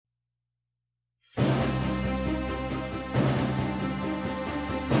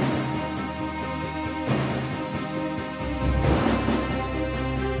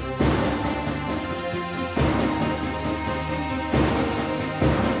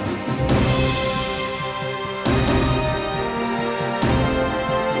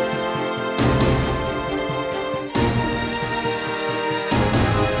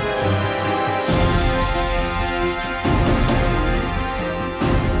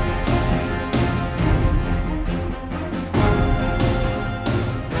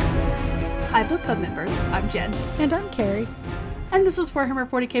Club members. I'm Jen. And I'm Carrie. And this is Warhammer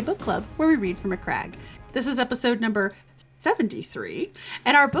 40k Book Club, where we read from a crag. This is episode number 73,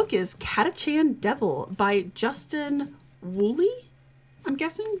 and our book is Catachan Devil by Justin Woolley? I'm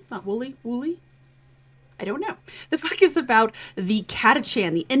guessing? Not Woolley? Woolley? I don't know. The book is about the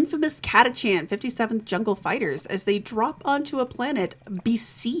Catachan, the infamous Catachan 57th Jungle Fighters, as they drop onto a planet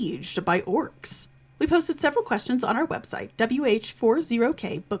besieged by orcs. We posted several questions on our website,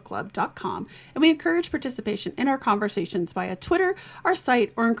 WH40kbookclub.com, and we encourage participation in our conversations via Twitter, our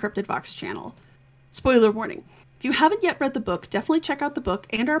site, or Encrypted Vox channel. Spoiler warning. If you haven't yet read the book, definitely check out the book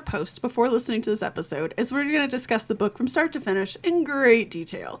and our post before listening to this episode, as we're going to discuss the book from start to finish in great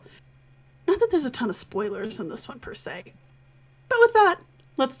detail. Not that there's a ton of spoilers in this one per se. But with that,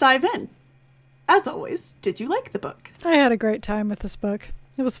 let's dive in. As always, did you like the book? I had a great time with this book.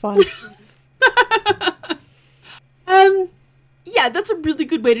 It was fun. Yeah, that's a really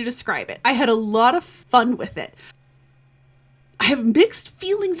good way to describe it. I had a lot of fun with it. I have mixed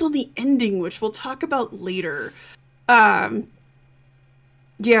feelings on the ending, which we'll talk about later. Yeah,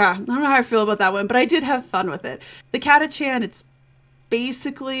 I don't know how I feel about that one, but I did have fun with it. The Catachan, it's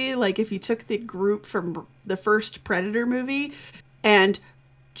basically like if you took the group from the first Predator movie and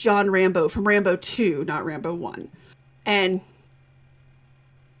John Rambo from Rambo 2, not Rambo 1, and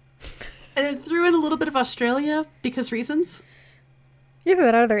then threw in a little bit of Australia because reasons. Either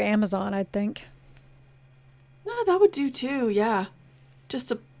that or they're Amazon, I'd think. No, that would do too, yeah.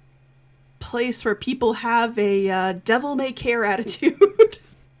 Just a place where people have a devil-may-care attitude.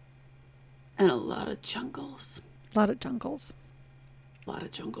 And a lot of jungles. A lot of jungles. A lot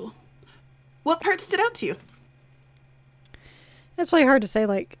of jungle. What part stood out to you? It's really hard to say,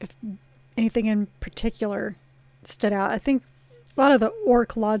 like, if anything in particular stood out. I think a lot of the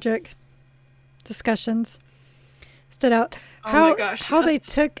orc logic discussions stood out. My gosh, how they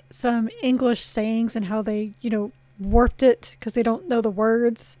took some English sayings and how they, warped it because they don't know the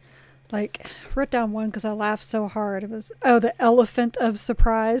words. Like, I wrote down one because I laughed so hard. It was, the elephant of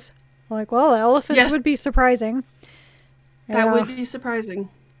surprise. Like, well, elephant would be surprising. That would be surprising.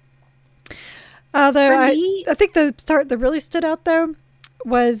 Although I think the start that really stood out, though,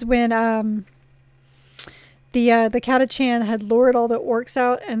 was when the Catachan had lured all the orcs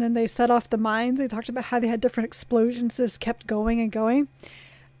out, and then they set off the mines. They talked about how they had different explosions that just kept going and going.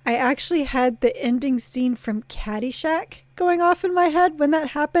 I actually had the ending scene from Caddyshack going off in my head when that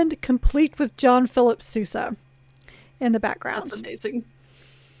happened, complete with John Philip Sousa in the background. That's amazing.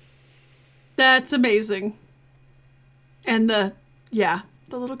 That's amazing. And the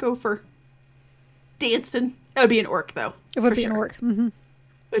little gopher dancing. That would be an orc, though. It would be an orc. Mm-hmm. It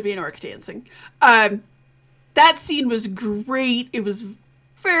would be an orc dancing. That scene was great. It was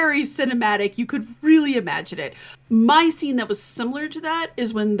very cinematic. You could really imagine it. My scene that was similar to that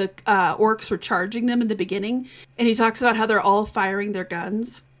is when the orcs were charging them in the beginning, and he talks about how they're all firing their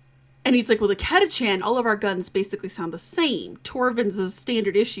guns. And he's like, well, the Catachan, all of our guns basically sound the same. Torvin's is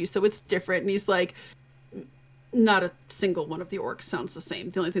standard issue, so it's different. And he's like, not a single one of the orcs sounds the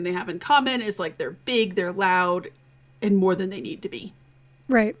same. The only thing they have in common is like they're big, they're loud, and more than they need to be.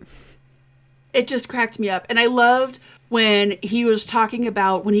 Right. It just cracked me up. And I loved when he was talking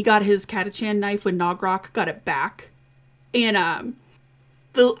about when he got his Catachan knife when Nogrok got it back. And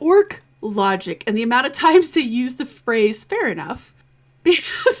the orc logic and the amount of times they use the phrase fair enough.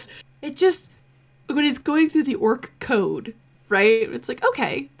 Because it just, when he's going through the orc code, right? It's like,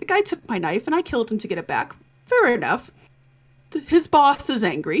 okay, the guy took my knife and I killed him to get it back. Fair enough. His boss is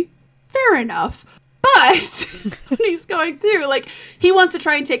angry. Fair enough. But when he's going through, like, he wants to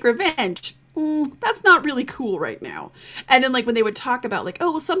try and take revenge. That's not really cool right now. And then, like, when they would talk about, like,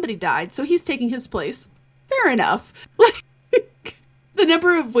 oh, well, somebody died, so he's taking his place. Fair enough. Like, the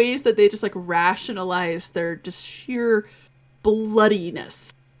number of ways that they just, like, rationalize their just sheer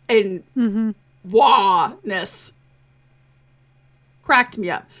bloodiness and wawness cracked me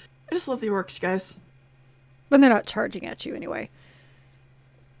up. I just love the orcs, guys. When they're not charging at you anyway.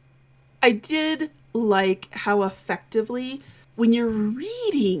 I did like how effectively, when you're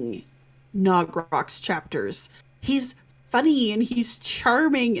reading Nogrok's chapters, he's funny and he's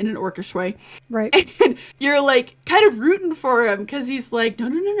charming in an orcish way. Right. And you're like kind of rooting for him because he's like,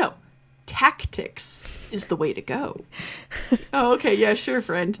 no. Tactics is the way to go. Oh, okay. Yeah, sure,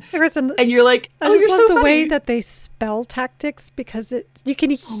 friend. And you're like, I just love the way that they spell tactics because you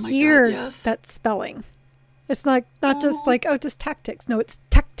can hear that spelling. It's not just like, just tactics. No, it's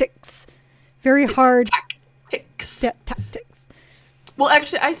tactics. Very hard. Tactics. Yeah, tactics. Well,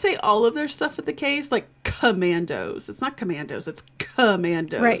 actually, I say all of their stuff with the K's like commandos. It's not commandos. It's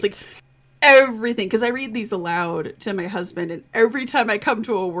commandos. Right. Like everything, because I read these aloud to my husband, and every time I come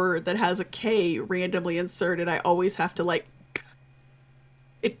to a word that has a K randomly inserted, I always have to like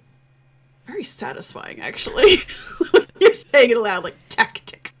it. Very satisfying, actually. You're saying it aloud, like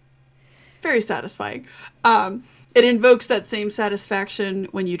tactics. Very satisfying. It invokes that same satisfaction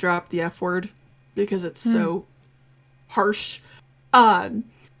when you drop the F word because it's so harsh.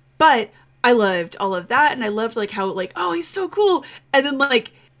 But I loved all of that, and I loved like how like, oh, he's so cool, and then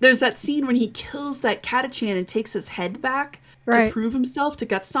like there's that scene when he kills that Catachan and takes his head back to prove himself to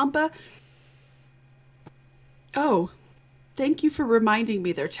Gut Stompa. Oh, thank you for reminding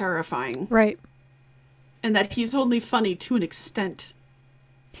me they're terrifying. Right. And that he's only funny to an extent.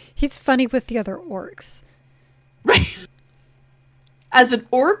 He's funny with the other orcs. Right. As an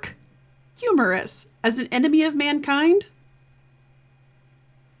orc, humorous. As an enemy of mankind,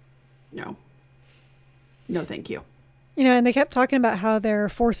 no. No, thank you. You know, and they kept talking about how their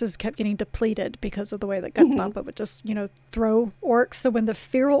forces kept getting depleted because of the way that Gut Stompa would just, you know, throw orcs. So when the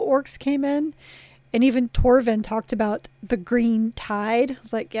feral orcs came in, and even Torvin talked about the green tide.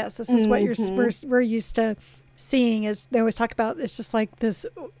 It's like, yes, this is what we're used to seeing. Is they always talk about it's just like this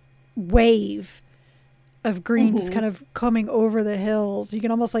wave of green just kind of coming over the hills. You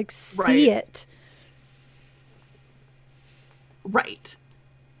can almost like see it. Right.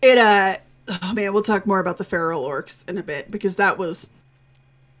 It oh man, we'll talk more about the feral orcs in a bit because that was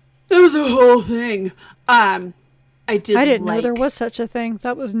a whole thing. I didn't know there was such a thing.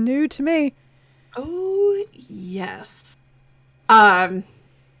 That was new to me. Oh, yes.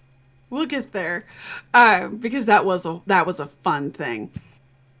 We'll get there. Because that was a fun thing.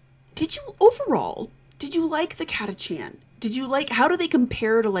 Did you like the Catachan? Did you like, how do they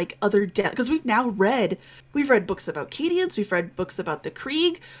compare to like other because we've read books about Cadians, we've read books about the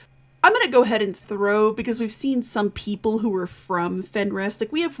Krieg. I'm going to go ahead and throw, because we've seen some people who were from Fenris,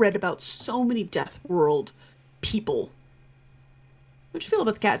 like we have read about so many Death World people. What'd you feel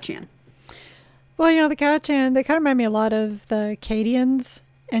about the Catachan? Well, you know, the Catachan, they kind of remind me a lot of the Cadians,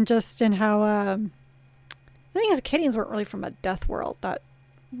 and just in how, the thing is, Cadians weren't really from a Death World, not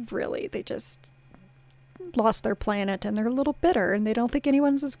really. They just lost their planet, and they're a little bitter, and they don't think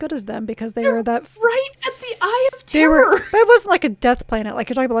anyone's as good as them because they were that... Right at the Eye of Terror! But it wasn't like a death planet, like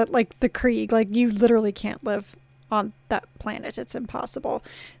you're talking about, like the Krieg. Like, you literally can't live on that planet. It's impossible.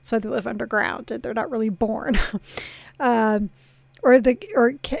 So they live underground, and they're not really born. So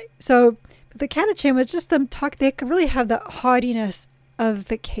the Catachan was just them talk. They could really have the haughtiness of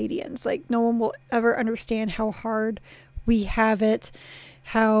the Cadians. Like, no one will ever understand how hard we have it,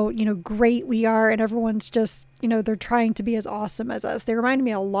 how, you know, great we are, and everyone's just, you know, they're trying to be as awesome as us. They remind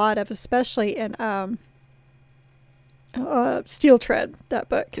me a lot of, especially in Steel Tread, that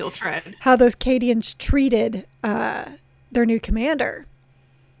book. Steel Tread. How those Cadians treated their new commander.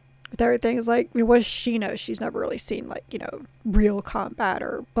 With everything is like, I mean, what does she know? She's never really seen, like, you know, real combat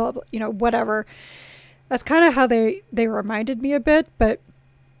or blah, blah, you know, whatever. That's kind of how they reminded me a bit, but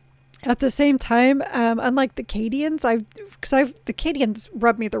at the same time, unlike the Cadians, the Cadians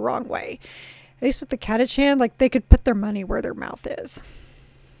rubbed me the wrong way. At least with the Catachan, like, they could put their money where their mouth is.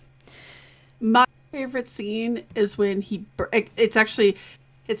 My favorite scene is when it's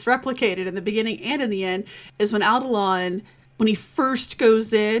replicated in the beginning and in the end, is when Aldalon, when he first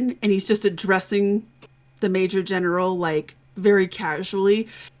goes in and he's just addressing the Major General, like, very casually,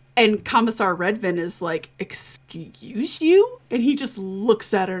 and Commissar Redvin is like, excuse you? And he just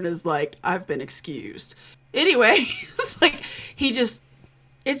looks at her and is like, I've been excused. Anyway, it's like,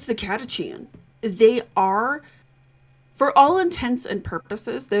 it's the Catachan. They are, for all intents and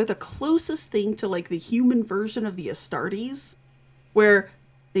purposes, they're the closest thing to, like, the human version of the Astartes, where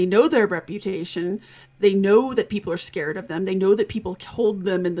they know their reputation, they know that people are scared of them, they know that people hold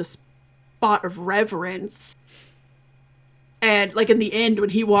them in this spot of reverence. And, like, in the end,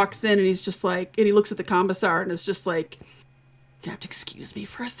 when he walks in and he's just like, and he looks at the commissar and is just like, you have to excuse me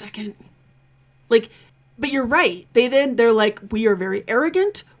for a second. Like, but you're right. They're like, we are very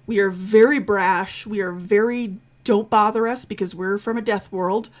arrogant. We are very brash. We are very, don't bother us because we're from a death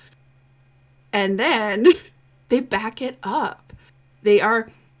world. And then they back it up. They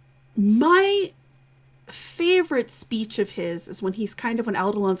are, my favorite speech of his is when when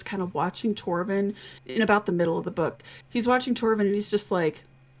Aldalon's kind of watching Torvin in about the middle of the book. He's watching Torvin and he's just like,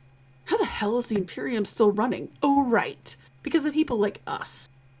 how the hell is the Imperium still running? Oh, right. Because of people like us.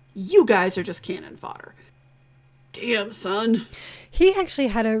 You guys are just cannon fodder. Damn, son. He actually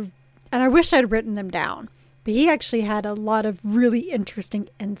had and I wish I'd written them down, but he actually had a lot of really interesting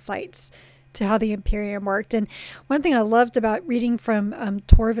insights to how the Imperium worked. And one thing I loved about reading from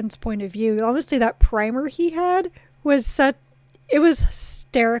Torvin's point of view, honestly, that primer he had was It was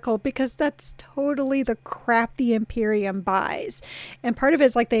hysterical because that's totally the crap the Imperium buys. And part of it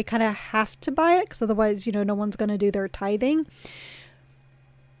is like they kind of have to buy it because otherwise, no one's going to do their tithing.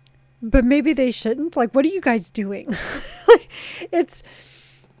 But maybe they shouldn't. Like, what are you guys doing? I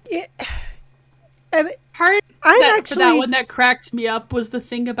mean, for that one that cracked me up was the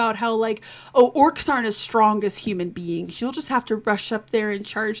thing about how, like, orcs aren't as strong as human beings. You'll just have to rush up there and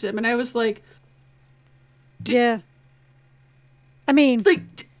charge them. And I was like... Yeah. I mean... Like,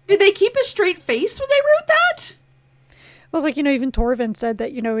 did they keep a straight face when they wrote that? I was like, even Torvin said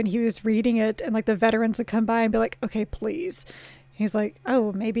that, when he was reading it and, like, the veterans would come by and be like, okay, please. He's like,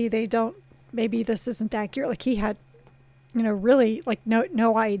 oh, maybe this isn't accurate. Like, he had, really, like,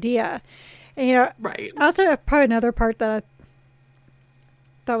 no idea. And, right. Also, probably another part that I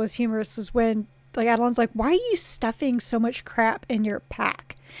thought was humorous was when, like, Adelon's like, why are you stuffing so much crap in your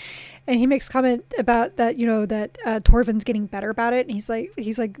pack? And he makes comment about that, that Torvin's getting better about it. And he's like,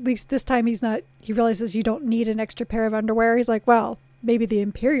 at least this time he realizes you don't need an extra pair of underwear. He's like, well, maybe the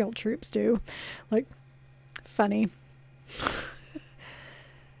Imperial troops do. Like, funny.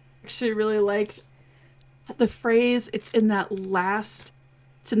 Actually really liked the phrase, it's in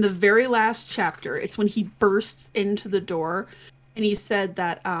the very last chapter. It's when he bursts into the door. And he said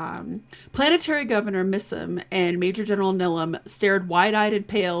that Planetary Governor Missum and Major General Nillum stared wide-eyed and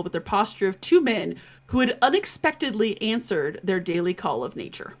pale with their posture of two men who had unexpectedly answered their daily call of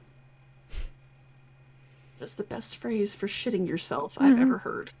nature. That's the best phrase for shitting yourself I've ever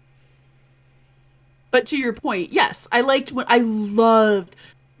heard. But to your point, yes, it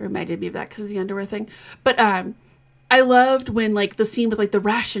reminded me of that because of the underwear thing. But I loved when, like, the scene with, like, the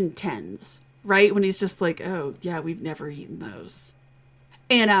ration tins. Right? When he's just like, oh, yeah, we've never eaten those.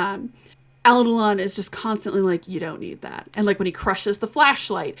 And Aldelon is just constantly like, you don't need that. And, like, when he crushes the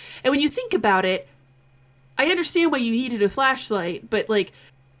flashlight. And when you think about it, I understand why you needed a flashlight, but, like,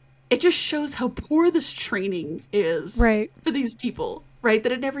 it just shows how poor this training is for these people. Right?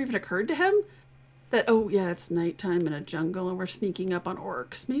 That it never even occurred to him that, oh, yeah, it's nighttime in a jungle and we're sneaking up on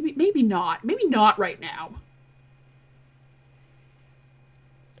orcs. Maybe not. Maybe not right now.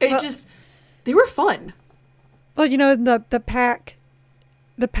 They were fun. Well, the pack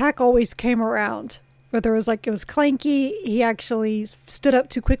always came around. Whether it was clanky, he actually stood up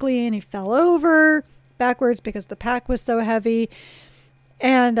too quickly and he fell over backwards because the pack was so heavy.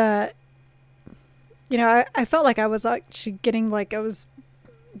 And, I felt like I was actually getting like I was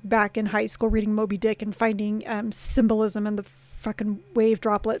back in high school reading Moby Dick and finding symbolism in the fucking wave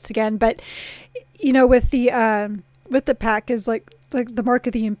droplets again. But, with the pack is like the mark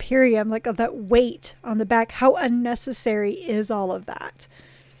of the Imperium, like of that weight on the back, how unnecessary is all of that?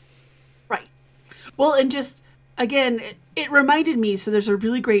 Right. Well, and just, again, it reminded me, so there's a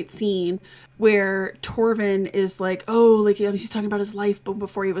really great scene where Torvin is like, oh, like, he's talking about his life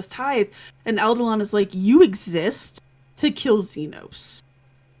before he was tithed. And Aldelon is like, you exist to kill Xenos.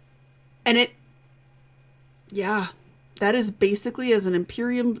 And that is basically as an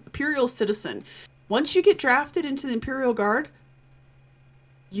Imperial citizen. Once you get drafted into the Imperial Guard,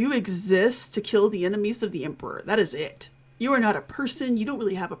 you exist to kill the enemies of the Emperor. That is it. You are not a person. You don't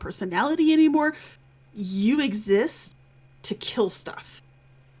really have a personality anymore. You exist to kill stuff.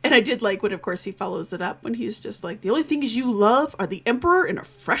 And I did like when, of course, he follows it up when he's just like, the only things you love are the Emperor and a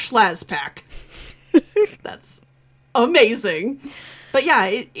fresh las pack. That's amazing. But yeah,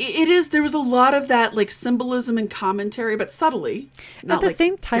 it is. There was a lot of that, like, symbolism and commentary, but subtly. At the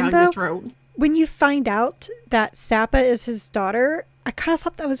same time, though, when you find out that Sappa is his daughter, I kind of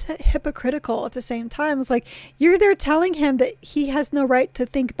thought that was hypocritical at the same time. It's like, you're there telling him that he has no right to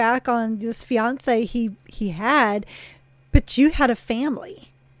think back on this fiance he had, but you had a family.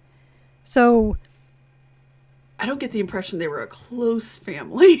 So I don't get the impression they were a close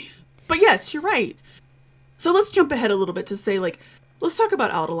family. But yes, you're right. So let's jump ahead a little bit to say, like, let's talk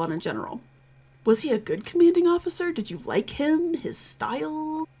about Aldelon in general. Was he a good commanding officer? Did you like him? His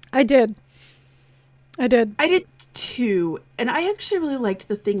style? I did too. And I actually really liked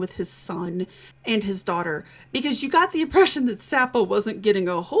the thing with his son and his daughter, because you got the impression that Sappa wasn't getting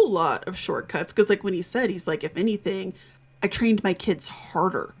a whole lot of shortcuts. Because, like, when he said, he's like, if anything, I trained my kids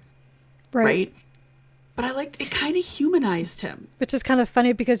harder. Right? But I liked it, kind of humanized him. Which is kind of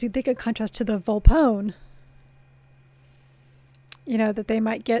funny because you'd think in contrast to the Volpone, that they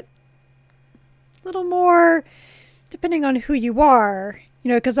might get a little more, depending on who you are.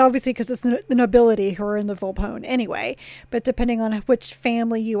 Because it's the nobility who are in the Volpone anyway. But depending on which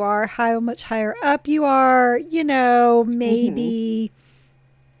family you are, how much higher up you are, maybe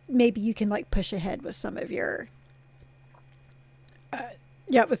you can, like, push ahead with some of your...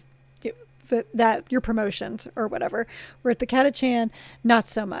 that your promotions or whatever. Where at the Catachan, not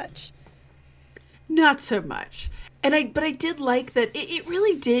so much. Not so much. But I did like that it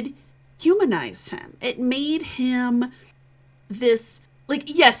really did humanize him. It made him this, like,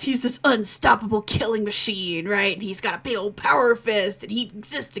 yes, he's this unstoppable killing machine, right? And he's got a big old power fist and he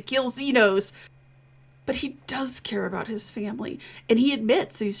exists to kill Xenos. But he does care about his family. And he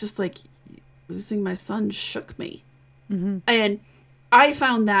admits, he's just like, losing my son shook me. Mm-hmm. And I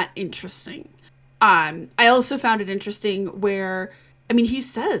found that interesting. I also found it interesting where, I mean, he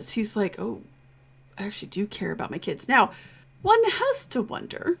says, he's like, oh, I actually do care about my kids. Now, one has to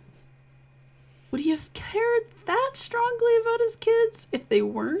wonder, would he have cared that strongly about his kids if they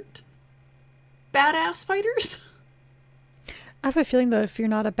weren't badass fighters? I have a feeling that if you're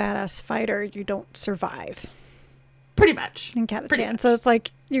not a badass fighter, you don't survive. Pretty much. In Catachan. So it's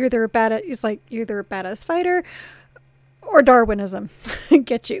like you're either a badass fighter or Darwinism.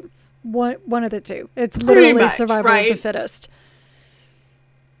 Get you. One of the two. It's literally much, survival right? of the fittest.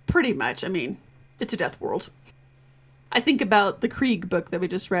 Pretty much. I mean, it's a death world. I think about the Krieg book that we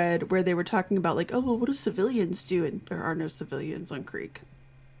just read where they were talking about like, oh, well, what do civilians do? And there are no civilians on Krieg.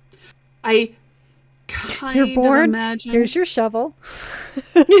 I kind You're born, of imagine. Here's your shovel.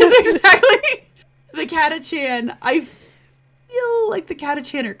 Yes, exactly. The Catachan, I feel like the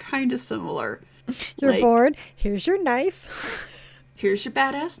Catachan are kind of similar. You're like, bored. Here's your knife. Here's your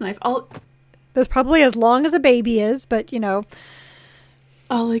badass knife. That's probably as long as a baby is, but you know.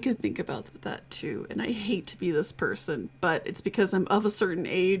 All I could think about that too, and I hate to be this person, but it's because I'm of a certain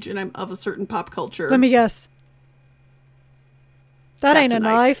age and I'm of a certain pop culture. Let me guess. That ain't a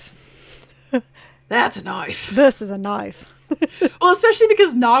knife. That's a knife. This is a knife. Well, especially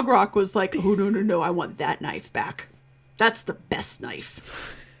because Nogrock was like, oh, no, I want that knife back. That's the best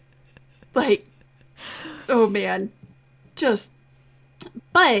knife. Like, oh man.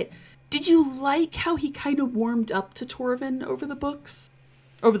 But did you like how he kind of warmed up to Torvin over the books?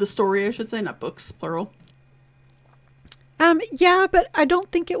 Over the story, I should say, not books, plural. Yeah, but I don't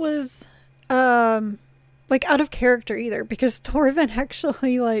think it was, like, out of character either, because Torvin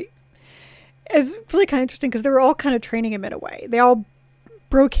actually, like, is really kind of interesting because they were all kind of training him in a way. They all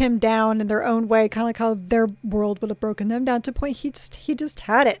broke him down in their own way, kind of like how their world would have broken them down to a point he just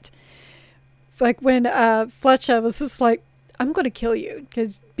had it. Like when Fletcher was just like, I'm going to kill you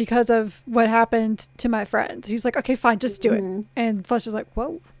because of what happened to my friends. He's like, okay, fine, just do it. And Fletcher's like,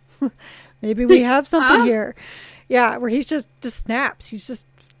 whoa, maybe we have something here. Yeah, where he's just snaps. He's just,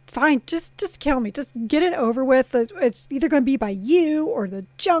 fine, just kill me. Just get it over with. It's either going to be by you or the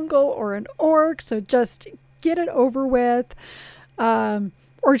jungle or an orc. So just get it over with.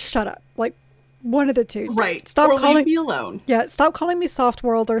 Or shut up. Like one of the two. Right. Stop calling leave me alone. Yeah. Stop calling me soft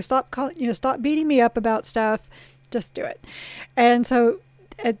world or stop beating me up about stuff. Just do it. And so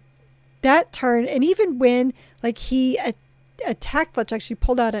at that turn, and even when like he attacked Fletch, actually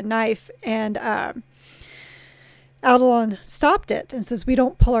pulled out a knife and, Aldalon stopped it and says, we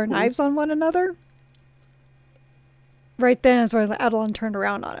don't pull our knives on one another. Right then is where Aldalon turned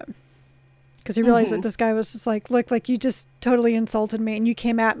around on him. Because he realized that this guy was just like, look, like you just totally insulted me and you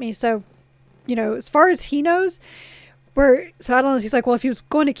came at me. So, you know, as far as he knows, so Aldalon, he's like, well, if he was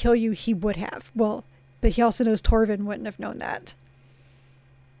going to kill you, he would have. Well, but he also knows Torvin wouldn't have known that.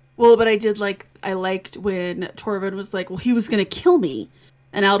 Well, but I liked when Torvin was like, well, he was going to kill me.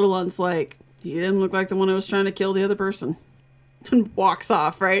 And Aldalon's like, he didn't look like the one who was trying to kill the other person. And walks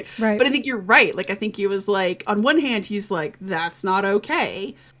off, right? Right. But I think you're right. Like, I think he was like, on one hand, he's like, that's not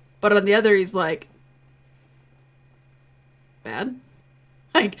okay. But on the other, he's like, bad?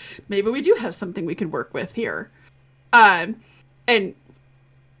 Like, maybe we do have something we can work with here. And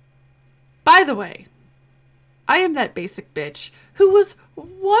by the way, I am that basic bitch who was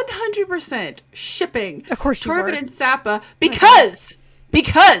 100% shipping of course Torvin and Sappa because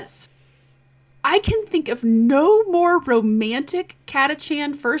I can think of no more romantic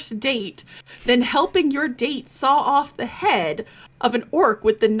Catachan first date than helping your date saw off the head of an orc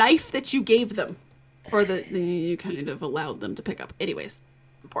with the knife that you gave them. Or you kind of allowed them to pick up. Anyways,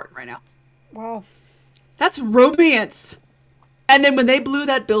 important right now. Wow. That's romance. And then when they blew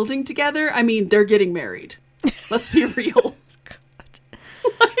that building together, I mean, they're getting married. Let's be real.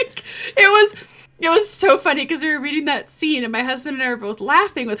 Like, it was so funny because we were reading that scene and my husband and I were both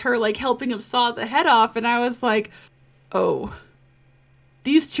laughing with her, like, helping him saw the head off. And I was like, oh,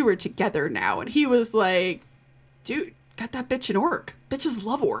 these two are together now. And he was like, dude, got that bitch an orc. Bitches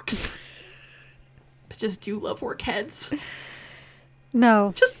love orcs. Bitches do love orc heads.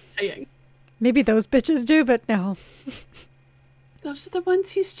 No. Just saying. Maybe those bitches do, but no. Those are the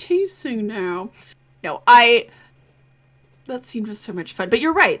ones he's chasing now. No, that seemed just so much fun. But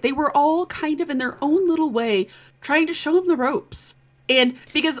you're right. They were all kind of in their own little way trying to show him the ropes. And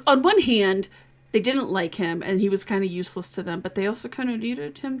because on one hand, they didn't like him and he was kind of useless to them, but they also kind of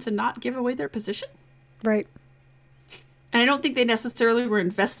needed him to not give away their position. Right. And I don't think they necessarily were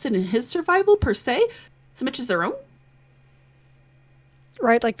invested in his survival per se, so much as their own.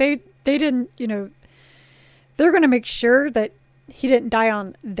 Right. Like they didn't, you know, they're going to make sure that he didn't die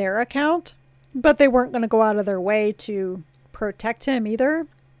on their account, but they weren't going to go out of their way to protect him either.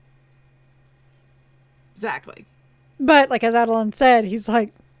 Exactly. But like as Adeline said, he's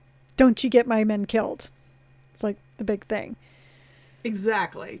like, don't you get my men killed. It's like the big thing.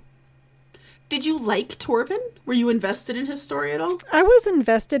 Exactly. Did you like Torvin? Were you invested in his story at all? I was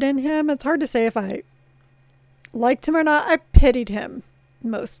invested in him. It's hard to say if I liked him or not. I pitied him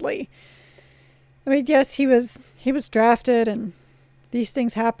mostly. I mean, yes, he was drafted and these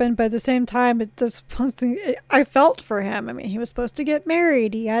things happened, but at the same time, I felt for him. I mean, he was supposed to get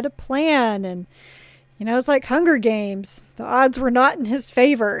married. He had a plan, and you know, it's like Hunger Games. The odds were not in his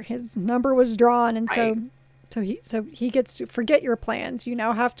favor. His number was drawn, and right. so he gets to forget your plans. You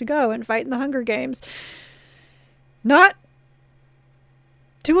now have to go and fight in the Hunger Games. Not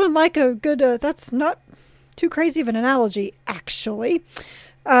too unlike a good. That's not too crazy of an analogy, actually.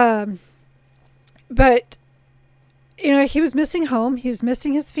 But you know, he was missing home. He was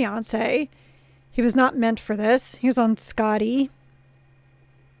missing his fiance. He was not meant for this. He was on Scotty.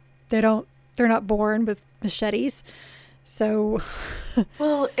 They're not born with machetes. So.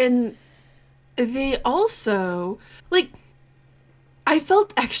 Well, and they also, like, I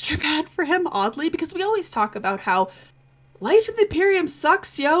felt extra bad for him, oddly, because we always talk about how life in the Imperium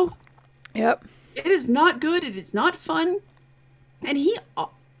sucks, yo. Yep. It is not good. It is not fun. And he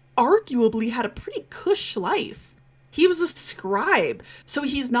arguably had a pretty cush life. He was a scribe. So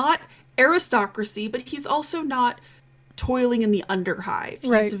he's not aristocracy, but he's also not toiling in the underhive.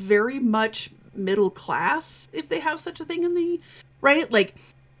 Right. He's very much middle class, if they have such a thing in the, right? Like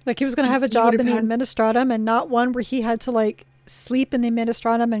he was going to have a job in the administratum, and not one where he had to like sleep in the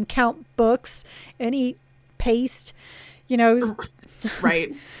administratum and count books and eat paste, you know.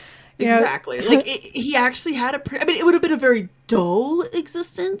 Right. Exactly. Like he actually had I mean, it would have been a very dull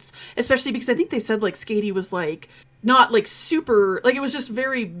existence, especially because I think they said like Skady was like not like super, like it was just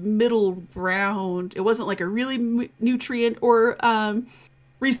very middle ground. It wasn't like a really nutrient or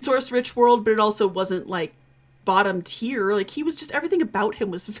resource rich world, but it also wasn't like bottom tier. Like he was just, everything about him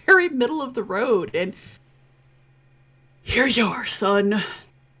was very middle of the road. And here you are, son.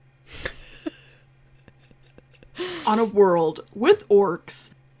 On a world with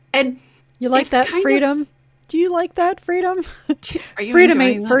orcs. And you like that freedom? Do you like that freedom? Are you freedom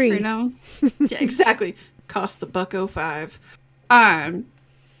ain't free. Freedom? Yeah, exactly. Cost the $1.05.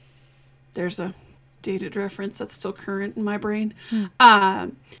 There's a dated reference that's still current in my brain.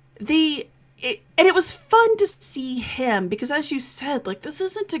 And it was fun to see him because, as you said, like this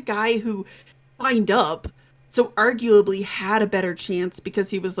isn't a guy who signed up, so arguably had a better chance because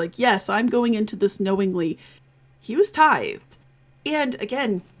he was like, yes, I'm going into this knowingly. He was tithed. And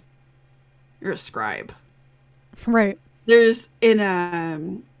again, you're a scribe. Right. There's in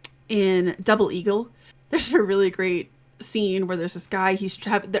Double Eagle, there's a really great scene where there's this guy,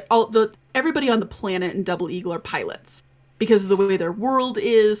 everybody on the planet in Double Eagle are pilots because of the way their world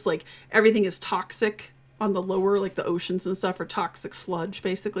is, like everything is toxic on the lower, like the oceans and stuff are toxic sludge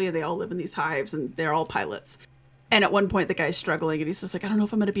basically, and they all live in these hives and they're all pilots. And at one point the guy's struggling and he's just like, I don't know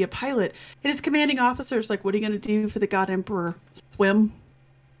if I'm going to be a pilot. And his commanding officer's like, what are you going to do for the God Emperor? Swim?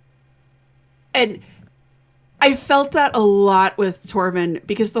 And I felt that a lot with Torvin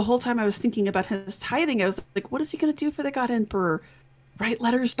because the whole time I was thinking about his tithing, I was like, what is he going to do for the God Emperor? Write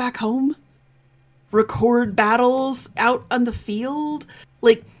letters back home? Record battles out on the field?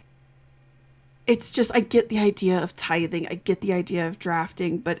 Like, it's just, I get the idea of tithing. I get the idea of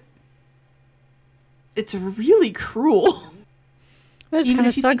drafting, but it's really cruel. It kind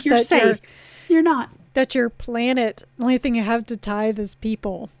of sucks you're that safe. You're not. That your planet, the only thing you have to tithe is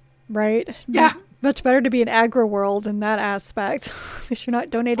people, right? Yeah. Much better to be an agro world in that aspect. At least you're not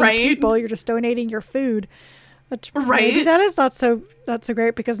donating people, you're just donating your food. Which maybe that is not so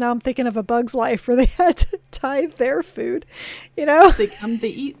great because now I'm thinking of A Bug's Life where they had to tithe their food, you know? They come, they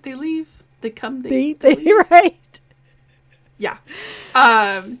eat, they leave. They come, they eat, they leave. Right. Yeah.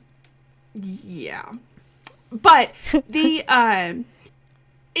 Yeah. But I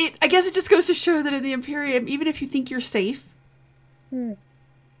guess it just goes to show that in the Imperium, even if you think you're safe,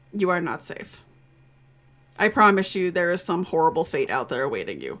 you are not safe. I promise you there is some horrible fate out there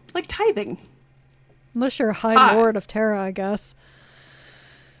awaiting you. Like tithing. Unless you're a High Lord of Terra, I guess.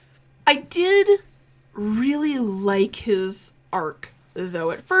 I did really like his arc,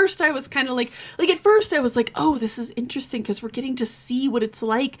 though. At first I was kind of like at first I was like, oh, this is interesting because we're getting to see what it's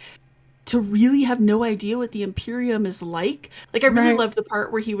like to really have no idea what the Imperium is like. Like, I really loved the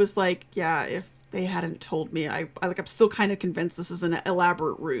part where he was like, yeah, if they hadn't told me, I'm still kind of convinced this is an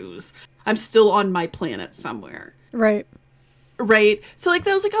elaborate ruse. I'm still on my planet somewhere. Right. Right. So, like,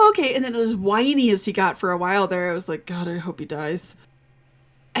 that was like, oh, okay. And then as whiny as he got for a while there, I was like, God, I hope he dies.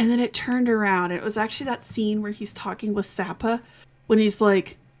 And then it turned around. It was actually that scene where he's talking with Sappa when he's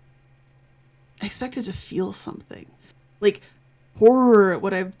like, I expected to feel something. Like, horror at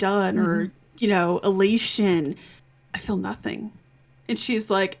what I've done, or, you know, elation. I feel nothing. And she's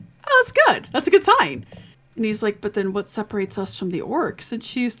like, oh, that's good. That's a good sign. And he's like, but then what separates us from the orcs? And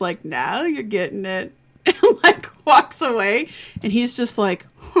she's like, now you're getting it. And like walks away. And he's just like,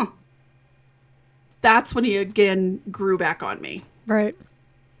 huh. That's when he again grew back on me. Right.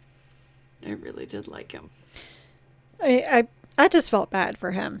 I really did like him. I just felt bad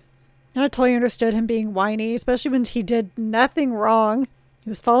for him. And I totally understood him being whiny, especially when he did nothing wrong. He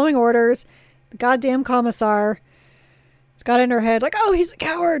was following orders. The goddamn commissar has got in her head like, oh, he's a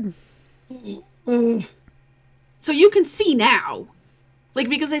coward. So you can see now, like,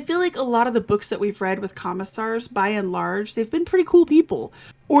 because I feel like a lot of the books that we've read with commissars, by and large, they've been pretty cool people.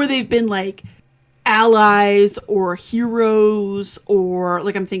 Or they've been like allies or heroes, or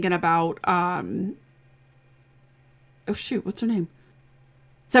like I'm thinking about, oh shoot, what's her name?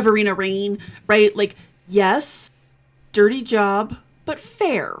 Severina Rain, right? Like, yes, dirty job, but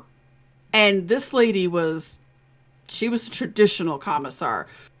fair. And this lady she was a traditional commissar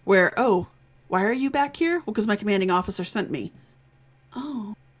where, oh, why are you back here? Well, because my commanding officer sent me.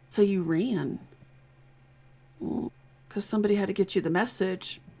 Oh, so you ran. Well, because somebody had to get you the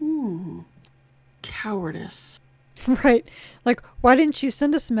message. Cowardice. Right. Like, why didn't you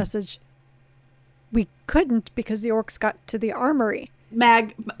send us a message? We couldn't because the orcs got to the armory.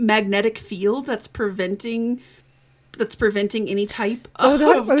 Magnetic field that's preventing any type of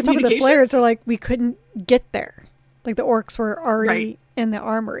the top of the flares. They're like, we couldn't get there. Like, the orcs were already in the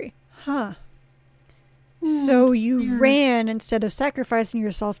armory. Huh. So you ran instead of sacrificing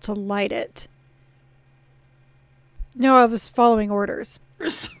yourself to light it. No, I was following orders.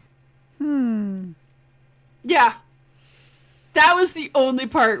 Yeah. That was the only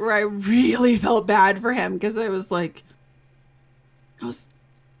part where I really felt bad for him, because I was like,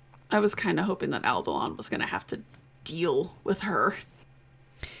 I was kind of hoping that Aldelon was going to have to deal with her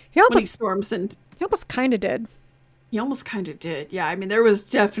when he storms in. He almost kind of did. He almost kind of did. Yeah, I mean, there was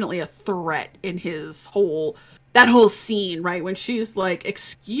definitely a threat in that whole scene, right? When she's like,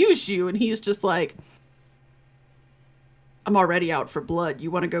 excuse you, and he's just like, I'm already out for blood. You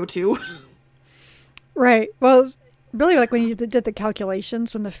want to go too? Right. Well, really, like when you did the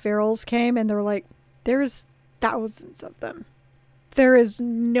calculations when the ferals came, and they're like, there's thousands of them. There is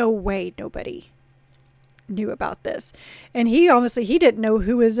no way nobody knew about this. And he didn't know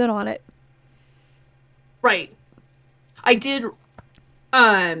who was in on it. Right. I did.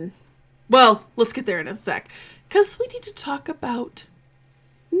 Well, let's get there in a sec, because we need to talk about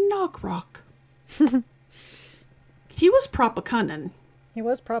Nogrock. He was propagunnin. He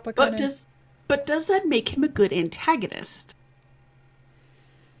was propagunnin. But does that make him a good antagonist?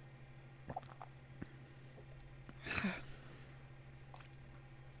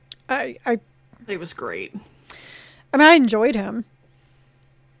 It was great. I mean, I enjoyed him,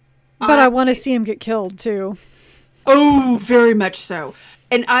 but I want to see him get killed too. Oh, very much so.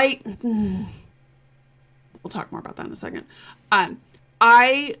 And we'll talk more about that in a second.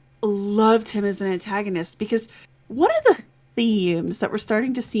 I loved him as an antagonist because one of the themes that we're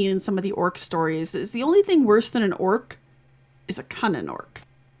starting to see in some of the orc stories is the only thing worse than an orc is a cunning orc.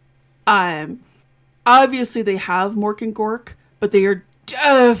 Obviously they have Mork and Gork, but they are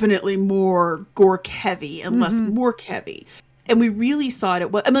definitely more Gork heavy and less Mork heavy. And we really saw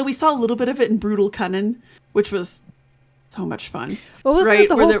it. We saw a little bit of it in Brutal Cunning, which was so much fun. Well, wasn't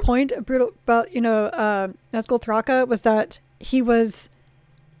that the whole point of Brutal about, Nazgul Thraka was that he was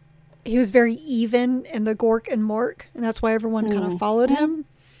very even in the Gork and Mork, and that's why everyone kind of followed him.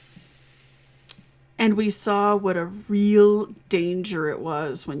 And we saw what a real danger it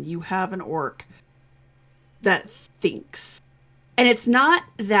was when you have an orc that thinks. And it's not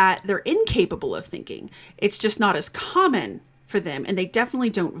that they're incapable of thinking. It's just not as common for them, and they definitely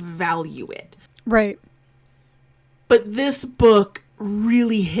don't value it. Right. But this book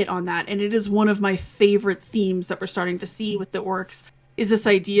really hit on that, and it is one of my favorite themes that we're starting to see with the orcs, is this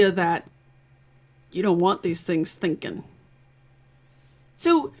idea that you don't want these things thinking.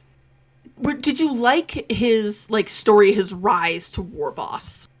 So, did you like his story, his rise to war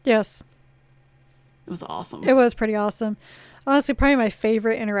boss? Yes. was awesome. It was pretty awesome. Honestly, probably my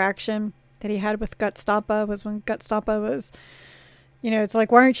favorite interaction that he had with Gutstampa was when Gutstampa was, it's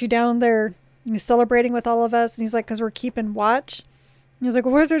like, why aren't you down there celebrating with all of us? And he's like, because we're keeping watch. And he's like,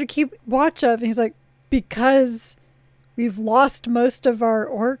 well, where's there to keep watch of? And he's like, because we've lost most of our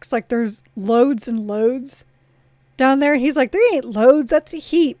orcs. Like, there's loads and loads down there. And he's like, there ain't loads, that's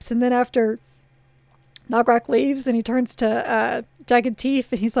heaps. And then after Nogrok leaves and he turns to Jagged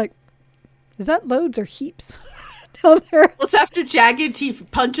Teeth and he's like, is that loads or heaps down there? Well, it's after Jagged Teeth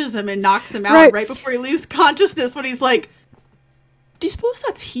punches him and knocks him out right before he loses consciousness, when he's like, do you suppose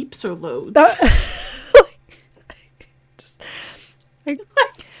that's heaps or loads?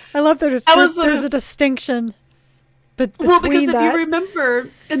 I love there's a distinction between well, because if that. you remember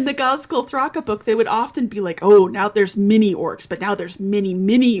in the Gozkul Thraka book, they would often be like, oh, now there's mini orcs, but now there's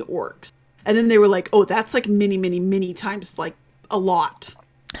mini orcs. And then they were like, oh, that's like many times like a lot.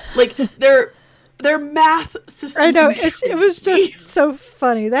 Like their math system. I know, it was just so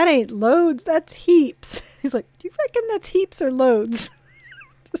funny. That ain't loads, that's heaps. He's like, do you reckon that's heaps or loads?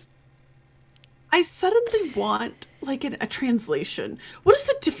 I suddenly want like a translation. What is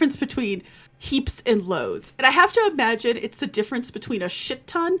the difference between heaps and loads? And I have to imagine it's the difference between a shit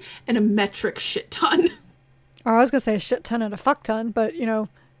ton and a metric shit ton. Or I was gonna say a shit ton and a fuck ton, but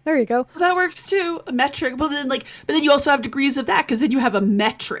there you go. Well, that works too. A metric. Well, then but then you also have degrees of that, because then you have a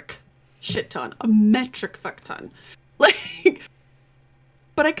metric shit ton, a metric fuck ton. Like,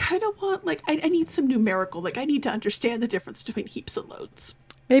 but I kind of want I need some numerical. Like, I need to understand the difference between heaps and loads.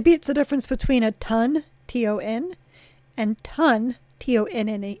 Maybe it's the difference between a ton, T-O-N, and ton,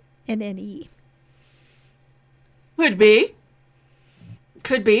 T-O-N-N-E. Could be.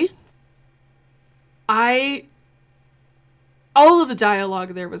 Could be. All of the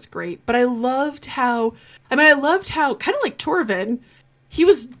dialogue there was great, but I loved how, kind of like Torvin, he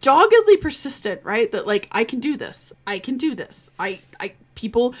was doggedly persistent, right? That like, I can do this.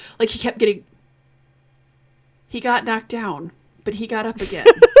 People, like he got knocked down, but he got up again.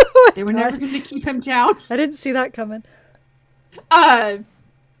 They were never going to keep him down. I didn't see that coming. I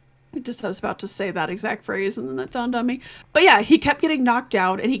was about to say that exact phrase and then that dawned on me. But yeah, he kept getting knocked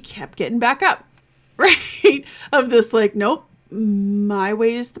down and he kept getting back up, right? Of this like, nope, my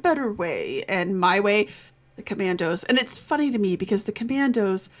way is the better way, and my way, the commandos. And it's funny to me because the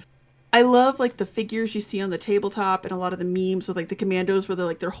commandos, I love like the figures you see on the tabletop and a lot of the memes with like the commandos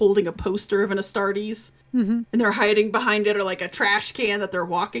where they're holding a poster of an Astartes and they're hiding behind it, or like a trash can that they're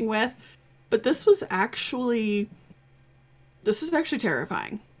walking with. But this is actually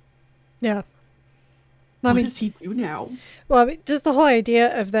terrifying. Yeah. What does he do now? Well, just the whole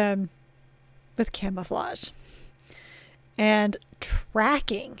idea of them with camouflage and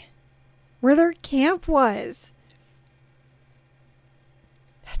tracking where their camp was.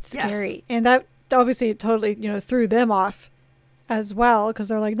 That's scary. Yes. And that obviously totally, threw them off as well, because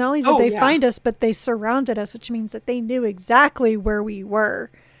they're like, not only did they find us, but they surrounded us, which means that they knew exactly where we were.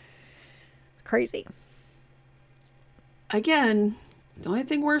 Crazy. Again, the only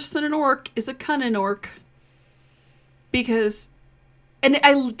thing worse than an orc is a cunning orc. Because, and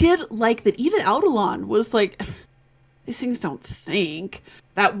I did like that even Audelon was like, these things don't think.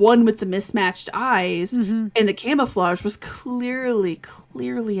 That one with the mismatched eyes and the camouflage was clearly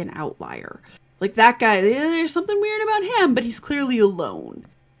an outlier. Like that guy, there's something weird about him, but he's clearly alone.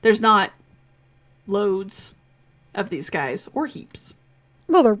 There's not loads of these guys, or heaps.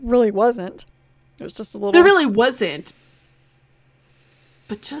 Well, there really wasn't. It was just a little... There really wasn't.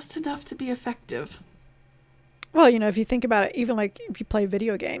 But just enough to be effective. Well, if you think about it, even like if you play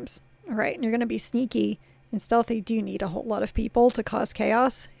video games, right, and you're going to be sneaky and stealthy, do you need a whole lot of people to cause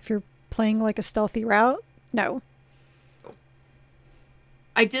chaos if you're playing like a stealthy route? No.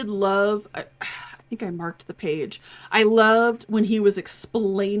 I did love, I think I marked the page. I loved when he was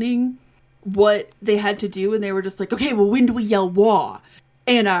explaining what they had to do, and they were just like, okay, well, when do we yell wah?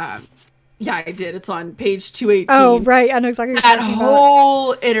 And yeah, I did. It's on page 218. Oh, right. I know exactly what you're talking about. That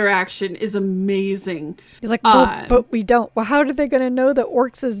whole interaction is amazing. He's like, well, but we don't. Well, how are they going to know that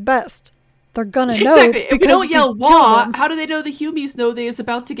orcs is best? They're going to know. Exactly. If we don't yell wah, how do they know the Humies know they is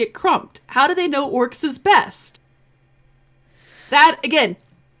about to get crumped? How do they know orcs is best? That, again,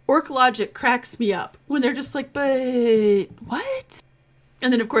 orc logic cracks me up when they're just like, but what?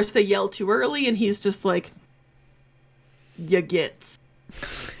 And then, of course, they yell too early, and he's just like, ya gets.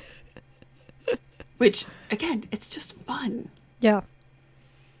 Which, again, it's just fun. Yeah.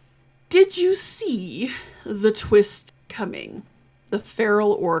 Did you see the twist coming? The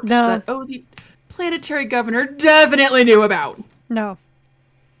feral orcs that, the planetary governor definitely knew about. No.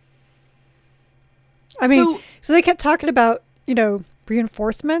 I mean, so they kept talking about,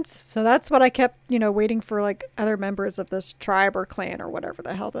 reinforcements. So that's what I kept, waiting for, like, other members of this tribe or clan or whatever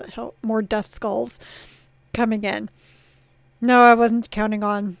the hell, more death skulls coming in. No, I wasn't counting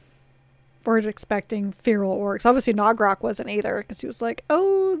on or expecting feral orcs. Obviously, Nogrok wasn't either, because he was like,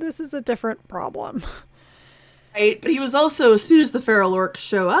 oh, this is a different problem. Right, but he was also, as soon as the feral orcs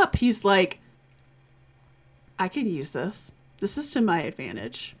show up, he's like, I can use this. This is to my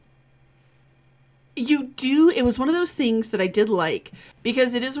advantage. It was one of those things that I did like,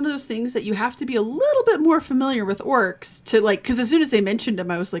 because it is one of those things that you have to be a little bit more familiar with orcs to, like, because as soon as they mentioned him,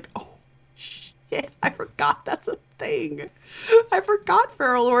 I was like, oh, shit, I forgot that's a thing. I forgot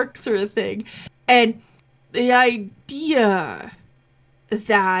feral orcs are a thing. And the idea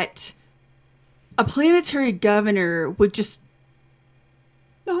that a planetary governor would just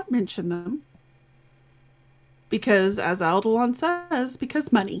not mention them, because, as Aldelon says,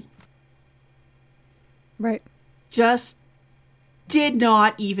 because money. Right. Just did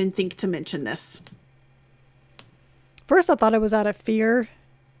not even think to mention this. First, I thought it was out of fear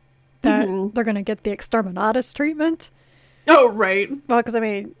that they're going to get the exterminatus treatment. Oh, right. Well, because,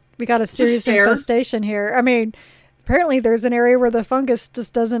 we got a serious infestation here. Apparently there's an area where the fungus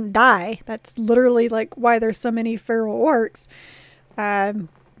just doesn't die. That's literally, like, why there's so many feral orcs.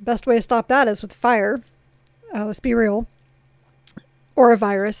 Best way to stop that is with fire. Let's be real. Or a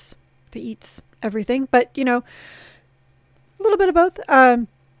virus that eats everything, but a little bit of both. I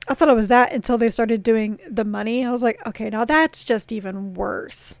thought it was that until they started doing the money. I was like, okay, now that's just even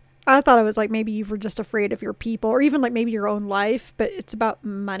worse. I thought it was like maybe you were just afraid of your people, or even like maybe your own life, but it's about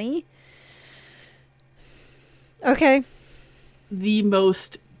money. Okay. The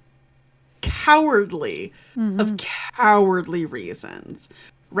most cowardly of cowardly reasons,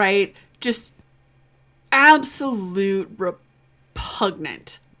 right? Just absolute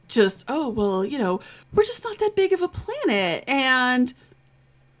repugnant. Just, oh, well, we're just not that big of a planet. And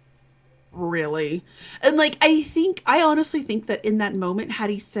really? And, like, I honestly think that in that moment, had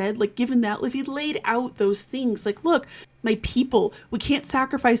he said, like, given that, if he laid out those things, like, look, my people, we can't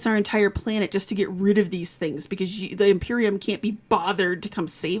sacrifice our entire planet just to get rid of these things because the Imperium can't be bothered to come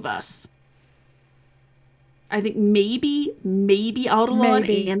save us. I think maybe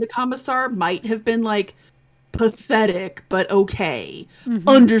Aldelon and the Commissar might have been, like, pathetic, but okay.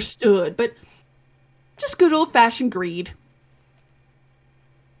 Understood. But just good old-fashioned greed.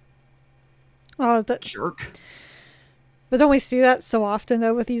 Oh, jerk. But don't we see that so often,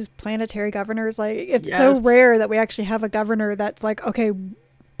 though, with these planetary governors? Like, it's so rare that we actually have a governor that's like, okay,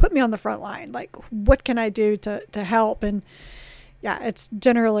 put me on the front line. Like, what can I do to help? And yeah, it's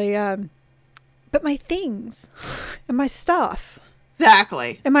generally, but my things and my stuff.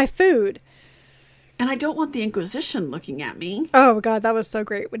 Exactly. And my food. And I don't want the Inquisition looking at me. Oh, God, that was so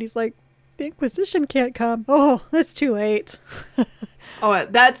great when he's like, the Inquisition can't come. Oh, it's too late. Oh,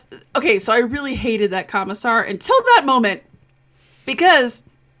 that's... Okay, so I really hated that Commissar until that moment. Because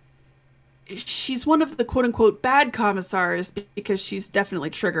she's one of the quote-unquote bad Commissars because she's definitely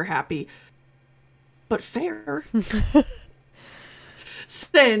trigger-happy. But fair.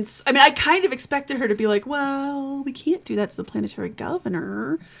 Since... I kind of expected her to be like, well, we can't do that to the planetary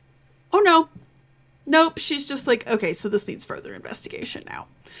governor. Oh, no. Nope, she's just like, okay, so this needs further investigation now.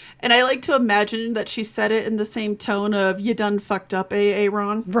 And I like to imagine that she said it in the same tone of, you done fucked up,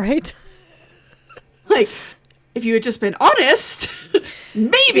 Ron? Right? Like, if you had just been honest,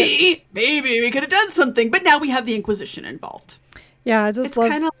 maybe we could have done something. But now we have the Inquisition involved. Yeah, I just love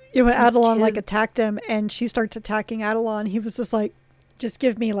when Adelon, like, attacked him and she starts attacking Adelon. He was just like, just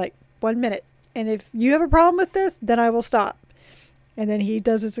give me, like, 1 minute. And if you have a problem with this, then I will stop. And then he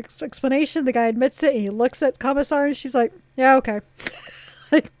does his explanation. The guy admits it. And he looks at Commissar and she's like, yeah, okay.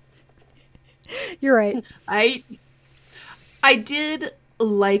 Like, you're right. I did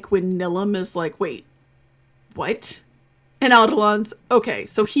like when Nilum is like, wait, what? And Aldelon's, okay,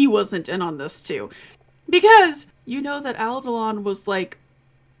 so he wasn't in on this too. Because you know that Aldelon was like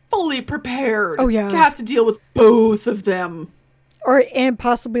fully prepared to have to deal with both of them. And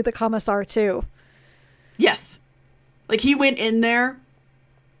possibly the Commissar too. Yes. Like, he went in there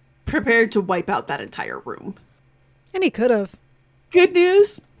prepared to wipe out that entire room. And he could have. Good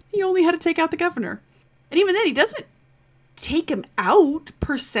news, he only had to take out the governor. And even then, he doesn't take him out,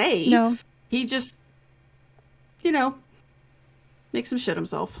 per se. No. He just, makes him shit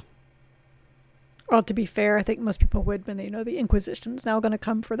himself. Well, to be fair, I think most people would when they know the Inquisition's now going to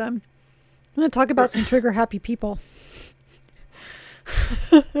come for them. I'm going to talk about some trigger-happy people.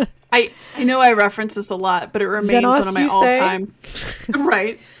 I know I reference this a lot, but it remains Xenos, one of my all-time.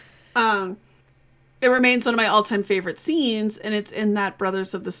 Right. it remains one of my all-time favorite scenes, and it's in that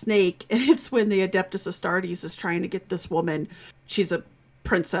Brothers of the Snake, and it's when the Adeptus Astartes is trying to get this woman, she's a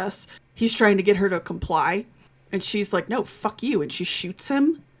princess, he's trying to get her to comply, and she's like, no, fuck you, and she shoots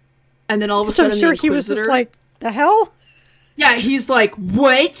him, and then all of a sudden I'm sure he was just like, the hell? Yeah, he's like,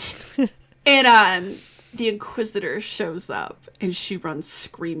 what? And the Inquisitor shows up, and she runs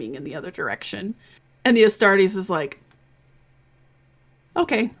screaming in the other direction, and the Astartes is like,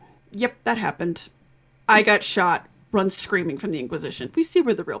 okay, yep, that happened. I got shot, runs screaming from the Inquisition. We see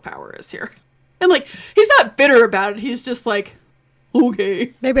where the real power is here. And, like, he's not bitter about it. He's just like,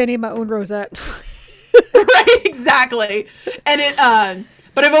 okay. Maybe I need my own rosette. Right, exactly. And it,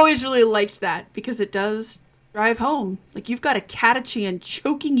 but I've always really liked that because it does drive home. Like, you've got a Catachan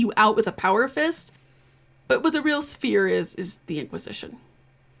choking you out with a power fist, but what the real sphere is the Inquisition.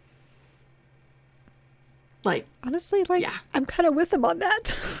 Like, honestly, like, yeah. I'm kind of with him on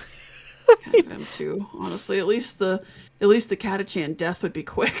that. I am too, honestly. At least the Catachan death would be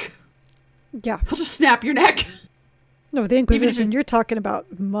quick. Yeah. He'll just snap your neck. No, the Inquisition, you're talking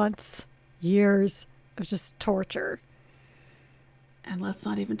about months, years of just torture. And let's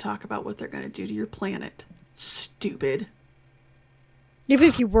not even talk about what they're going to do to your planet. Stupid. Even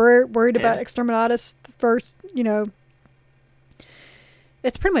if you were worried about Exterminatus first, you know,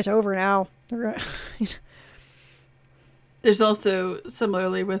 it's pretty much over now. There's also,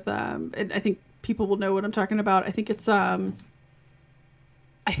 similarly with, and I think people will know what I'm talking about. I think it's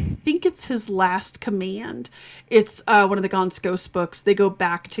his last command. It's one of the Gaunt's Ghost books. They go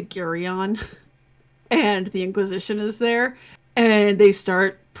back to Gurion, and the Inquisition is there, and they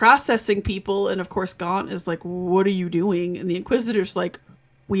start processing people, and of course Gaunt is like, what are you doing? And the Inquisitor's like,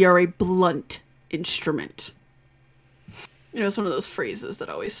 we are a blunt instrument. You know, it's one of those phrases that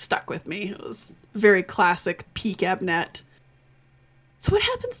always stuck with me. It was very classic peak Abnet. So what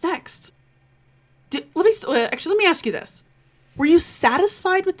happens next? Let me ask you this. Were you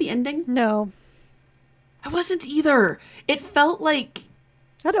satisfied with the ending? No. I wasn't either. It felt like...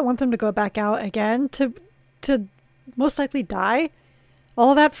 I don't want them to go back out again to most likely die.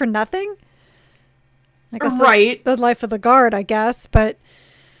 All that for nothing? I guess right. The life of the guard, I guess, but...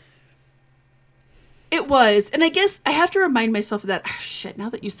 It was. And I guess I have to remind myself of that. Oh, shit, now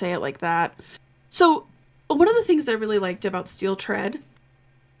that you say it like that. So, one of the things I really liked about Steel Tread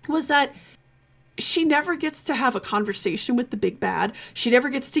was that she never gets to have a conversation with the big bad. She never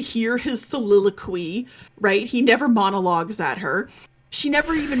gets to hear his soliloquy, right? He never monologues at her. She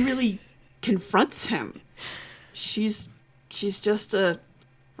never even really confronts him. She's just a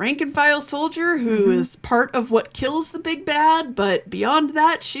rank and file soldier who is part of what kills the big bad, but beyond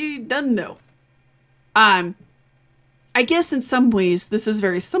that, she doesn't know. I guess in some ways this is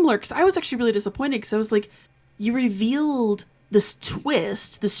very similar, because I was actually really disappointed, because I was like, you revealed this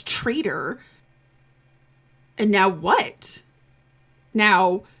twist, this traitor, and now what?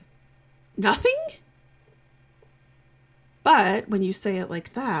 Now, nothing? But when you say it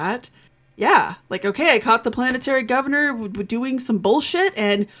like that, yeah, like, okay, I caught the planetary governor doing some bullshit,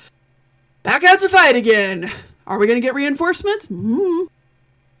 and back out to fight again. Are we going to get reinforcements?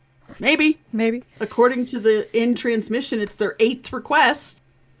 Maybe. According to the in transmission, it's their 8th request.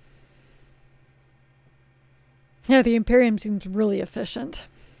 Yeah, the Imperium seems really efficient.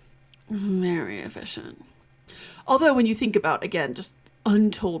 Very efficient. Although when you think about, again, just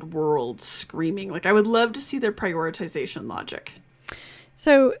untold worlds screaming, like, I would love to see their prioritization logic.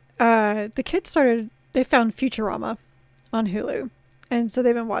 So the kids they found Futurama on Hulu. And so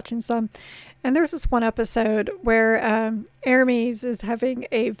they've been watching some. And there's this one episode where Hermes is having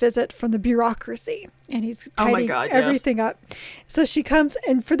a visit from the bureaucracy, and he's tidying everything up. So she comes,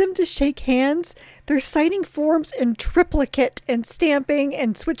 and for them to shake hands, they're signing forms in triplicate and stamping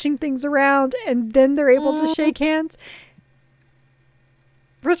and switching things around, and then they're able to shake hands.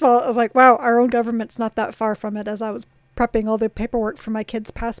 First of all, I was like, wow, our own government's not that far from it, as I was prepping all the paperwork for my kids'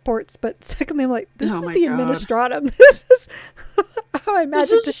 passports. But secondly, I'm like, this is the administratum. This is how I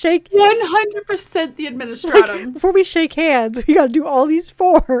imagine to shake. 100% the administratum. Like, before we shake hands, we got to do all these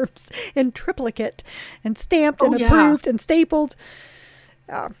forms in triplicate and stamped and approved and stapled.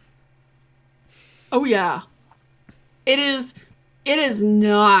 Oh yeah, it is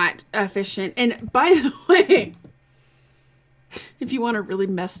not efficient. And by the way, if you want a really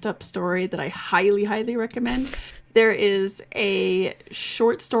messed up story that I highly, highly recommend, there is a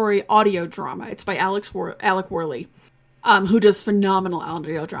short story audio drama. It's by Alec Woolley, who does phenomenal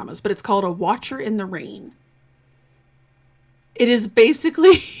audio dramas, but it's called A Watcher in the Rain. It is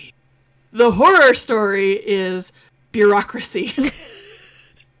basically, the horror story is bureaucracy.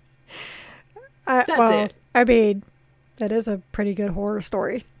 That's it. I mean, that is a pretty good horror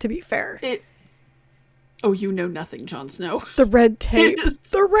story, to be fair. Oh, you know nothing, Jon Snow. The red tape.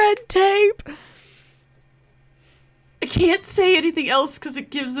 The red tape. I can't say anything else because it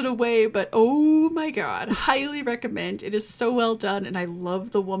gives it away, but oh my god, highly recommend. It is so well done, and I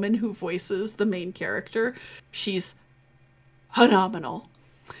love the woman who voices the main character. She's phenomenal.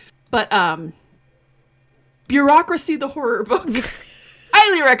 But Bureaucracy, the horror book,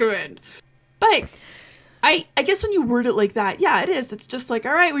 highly recommend. But I guess when you word it like that, yeah, it is. It's just like,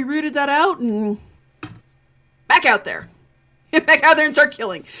 all right, we rooted that out and back out there. Back out there and start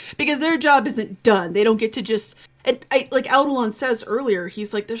killing. Because their job isn't done. They don't get to just... And like Audilon says earlier,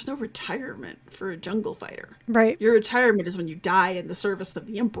 he's like, there's no retirement for a jungle fighter. Right. Your retirement is when you die in the service of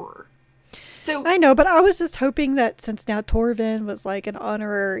the Emperor. So I know, but I was just hoping that since now Torvin was like an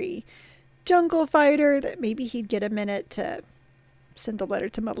honorary jungle fighter, that maybe he'd get a minute to send a letter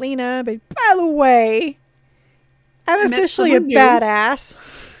to Melina. But by the way, I'm officially a badass.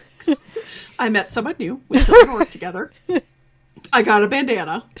 I met someone new. We took an orc together. I got a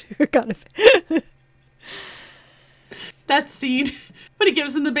bandana. That scene when he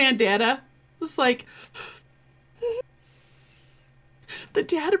gives him the bandana was like, the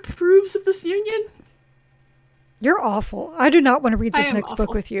dad approves of this union. You're awful. I do not want to read this next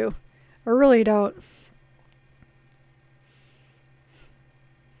book with you. I really don't.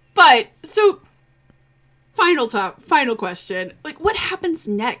 But so final question. Like, what happens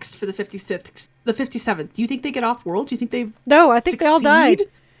next for the 57th? Do you think they get off world? Do you think they No, I think they all died.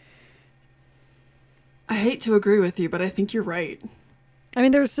 I hate to agree with you, but I think you're right. I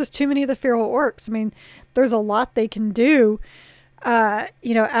mean, there's just too many of the feral orcs. I mean, there's a lot they can do,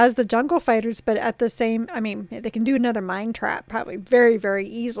 as the jungle fighters, but at the same, I mean, they can do another mind trap probably very, very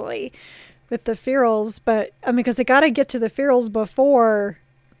easily with the ferals. But, I mean, because they got to get to the ferals before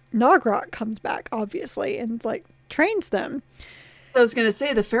Nogrok comes back, obviously, and it's like trains them. I was going to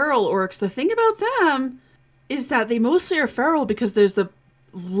say the feral orcs, the thing about them is that they mostly are feral because there's the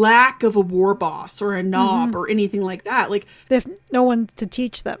lack of a war boss or a knob or anything like that. Like, they have no one to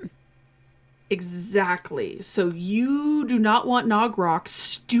teach them. Exactly. So you do not want Nogrok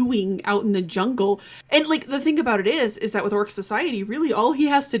stewing out in the jungle. And like the thing about it is that with Orc Society, really all he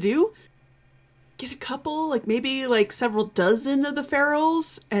has to do, get a couple, like maybe like several dozen of the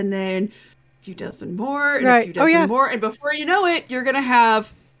ferals, and then a few dozen more, and a few dozen more, and before you know it, you're gonna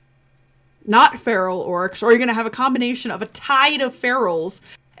have not feral orcs, or you're going to have a combination of a tide of ferals.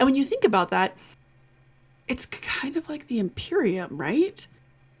 And when you think about that, it's kind of like the Imperium, right?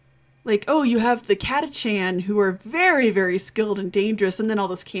 Like, oh, you have the Catachan who are very, very skilled and dangerous, and then all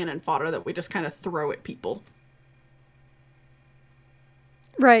this cannon fodder that we just kind of throw at people.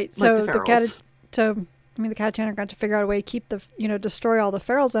 Right. Like the Catachan are going to figure out a way to keep destroy all the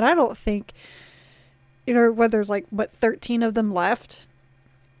ferals. And I don't think, whether there's 13 of them left.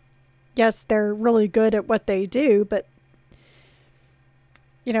 Yes, they're really good at what they do, but,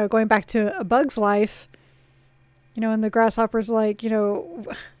 going back to A Bug's Life, and the grasshopper's like,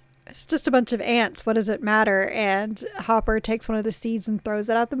 it's just a bunch of ants. What does it matter? And Hopper takes one of the seeds and throws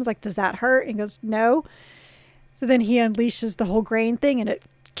it at them. He's like, does that hurt? And he goes, no. So then he unleashes the whole grain thing and it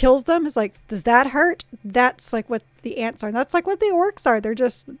kills them. It's like, does that hurt? That's like what the ants are. And that's like what the orcs are.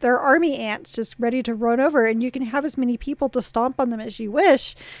 They're army ants just ready to run over. And you can have as many people to stomp on them as you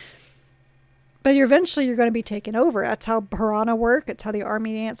wish. But eventually you're going to be taken over. That's how piranha work. It's how the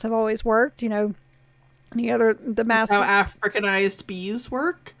army ants have always worked. The massive... That's how Africanized bees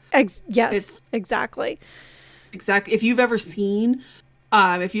work. Yes, exactly. Exactly. If you've ever seen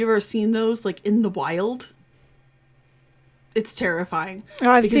those like in the wild, it's terrifying. Oh,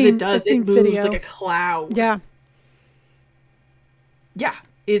 I've seen it moves video. like a cloud. Yeah. Yeah.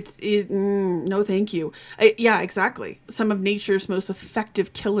 No, thank you. Yeah, exactly. Some of nature's most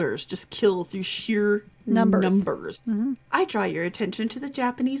effective killers just kill through sheer numbers. Mm-hmm. I draw your attention to the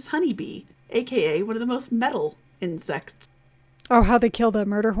Japanese honeybee, aka one of the most metal insects. Oh, how they kill the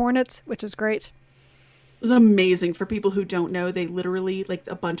murder hornets, which is great. It was amazing. For people who don't know, they literally, like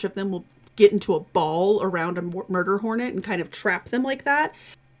a bunch of them will get into a ball around a murder hornet and kind of trap them like that.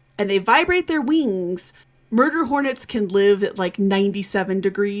 And they vibrate their wings. Murder hornets can live at like 97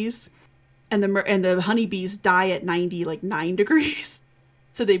 degrees, and the honeybees die at 9 degrees.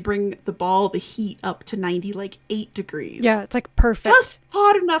 So they bring the heat up to 8 degrees. Yeah, it's like perfect. Just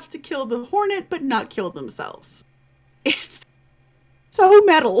hot enough to kill the hornet, but not kill themselves. It's so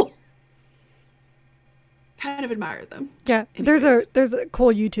metal. Kind of admire them. Yeah, anyways. There's a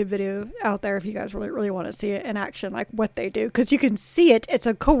cool YouTube video out there if you guys really, really want to see it in action, like what they do, because you can see it. It's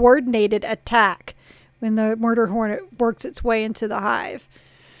a coordinated attack. When the murder hornet works its way into the hive.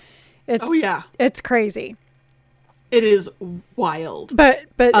 It's crazy. It is wild. But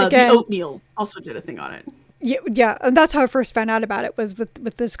again, the Oatmeal also did a thing on it. Yeah, and that's how I first found out about it, was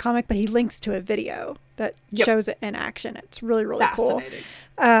with this comic. But he links to a video that shows it in action. It's really, really cool.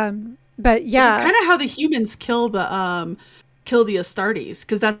 But yeah, it's kind of how the humans kill the Astartes,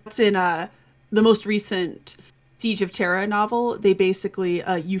 because that's in the most recent Siege of Terra novel. They basically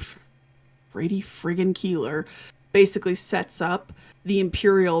Brady friggin' Keeler basically sets up the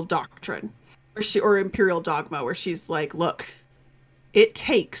Imperial Doctrine or Imperial Dogma, where she's like, look, it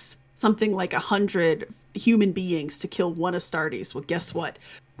takes something like 100 human beings to kill one Astartes. Well, guess what?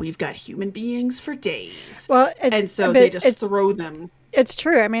 We've got human beings for days. Well, and so they just throw them. It's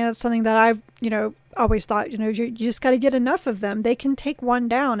true. I mean, it's something that I've, always thought, you just got to get enough of them. They can take one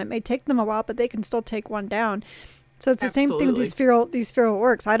down. It may take them a while, but they can still take one down. So it's the same thing with these feral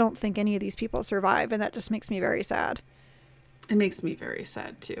orcs. I don't think any of these people survive, and that just makes me very sad. It makes me very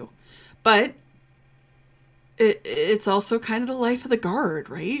sad too. But it's also kind of the life of the Guard,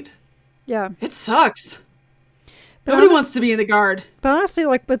 right? Yeah. It sucks. But nobody wants to be in the Guard. But honestly,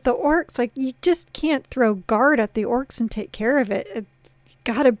 like with the orcs, like you just can't throw Guard at the orcs and take care of it. It's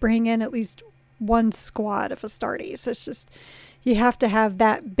got to bring in at least one squad of Astartes. It's just, you have to have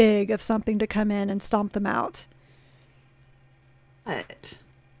that big of something to come in and stomp them out. But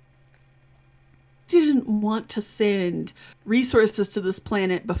didn't want to send resources to this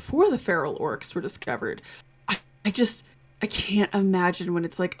planet before the feral orcs were discovered. I can't imagine when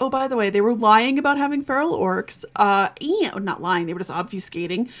it's like, oh, by the way, they were lying about having feral orcs. And not lying, they were just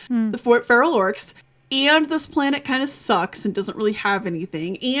obfuscating the feral orcs. And this planet kind of sucks and doesn't really have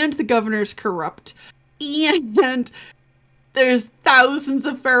anything. And the governor's corrupt. And there's thousands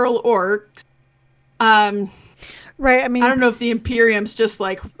of feral orcs. Right. I mean, I don't know if the Imperium's just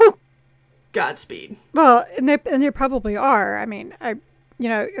like, whew, Godspeed. Well, and they probably are. I mean,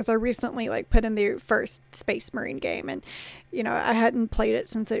 as I recently put in the first Space Marine game, and I hadn't played it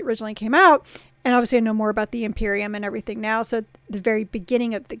since it originally came out, and obviously I know more about the Imperium and everything now. So at the very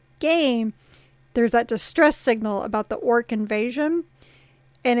beginning of the game, there's that distress signal about the orc invasion,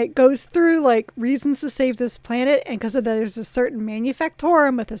 and it goes through reasons to save this planet, and because of that, there's a certain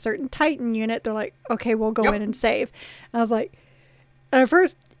manufactorum with a certain Titan unit. They're like, okay, we'll go in and save. And I was like, and at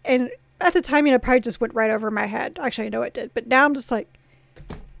first, and at the time, probably just went right over my head. Actually, I know it did, but now I'm just like,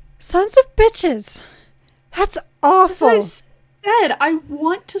 sons of bitches. That's awful. As I said, I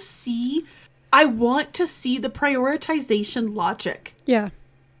want to see the prioritization logic. Yeah.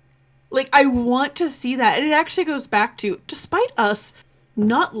 I want to see that. And it actually goes back to, despite us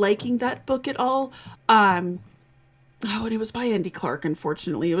not liking that book at all, and it was by Andy Clark,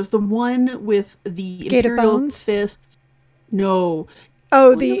 unfortunately. It was the one with the Gate Imperial of Bones? Fist. No.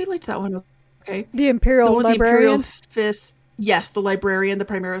 Oh, we liked that one. Okay. The Imperial Librarian? The Imperial Fist. Yes, the librarian, the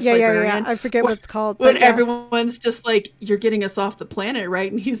Primaris librarian. Yeah. I forget what it's called. When everyone's just like, you're getting us off the planet, right?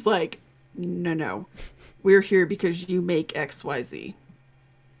 And he's like, no. We're here because you make XYZ.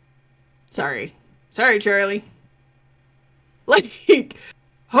 Sorry, Charlie.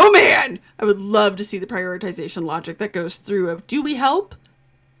 Oh man! I would love to see the prioritization logic that goes through of, do we help?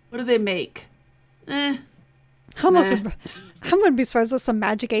 What do they make? I'm going to be surprised with some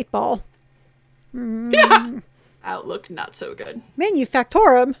Magic 8 Ball. Yeah! Outlook not so good.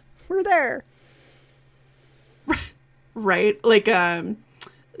 Manufactorum, we're there. Right,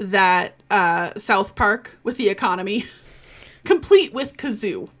 that South Park with the economy, complete with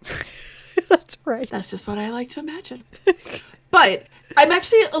kazoo. That's right. That's just what I like to imagine. But I'm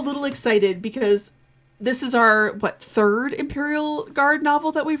actually a little excited because this is our third Imperial Guard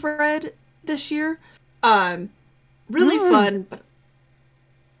novel that we've read this year. Really fun, but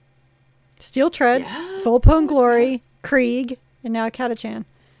Steel Tread, Volpone Glory, Krieg, and now Catachan.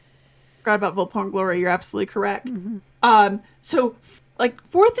 Forgot about Volpone Glory. You're absolutely correct. Mm-hmm. So,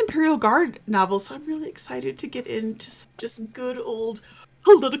 fourth Imperial Guard novel. So I'm really excited to get into just good old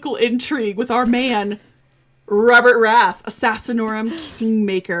political intrigue with our man, Robert Rath, Assassinorum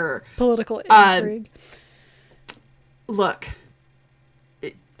Kingmaker. Political intrigue. Look.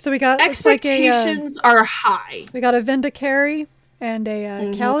 So we got expectations are high. We got a Vindicary and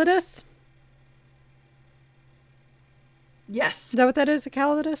a Calidus. Yes. Is that what that is? A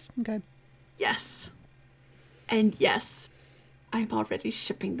Calidus? Okay. Yes. And yes, I'm already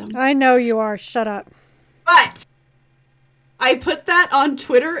shipping them. I know you are. Shut up. But I put that on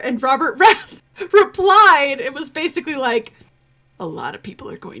Twitter and Robert Rath replied. It was basically like, a lot of people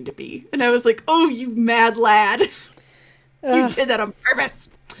are going to be. And I was like, oh, you mad lad. You did that on purpose.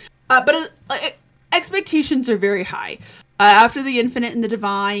 But expectations are very high. After The Infinite and the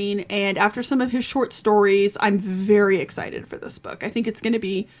Divine, and after some of his short stories, I'm very excited for this book. I think it's going to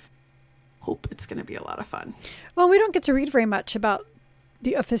be hope it's going to be a lot of fun. Well, we don't get to read very much about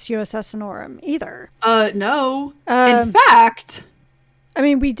the Officio Assassinorum either. No. In fact... I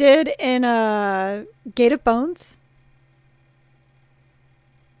mean, we did in Gate of Bones.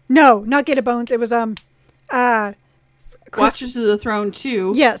 No, not Gate of Bones. It was Watchers of the Throne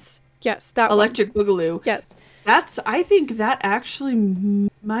 2. Yes, that Electric one. Boogaloo. Yes. I think that actually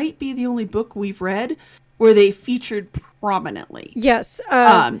might be the only book we've read where they featured prominently. Yes.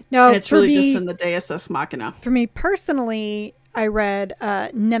 No, and it's really me, just in the Deus Ex Machina. For me personally, I read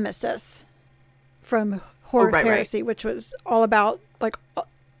Nemesis from Horus Heresy, which was all about like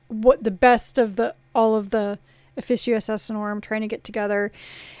what the best of all of the Officio Assassinorum trying to get together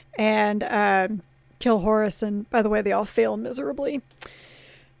and kill Horus. And by the way, they all fail miserably.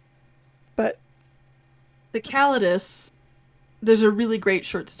 But the Calidus, there's a really great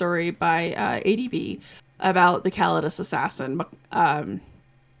short story by ADB about the Calidus assassin. Oh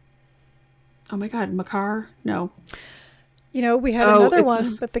my God, Makar? No. You know, we had another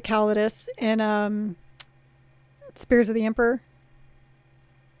one with the Calidus in Spears of the Emperor.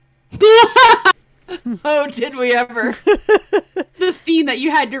 Oh, did we ever? The scene that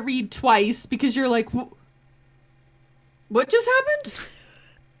you had to read twice because you're like, what just happened?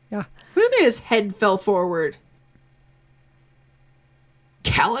 Yeah. Who made his head fell forward?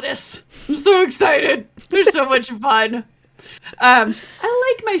 Calidus. I'm so excited. They're so much fun. I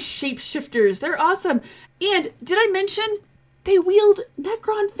like my shapeshifters. They're awesome. And did I mention they wield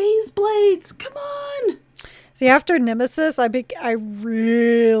Necron phase blades? Come on. See, after Nemesis, I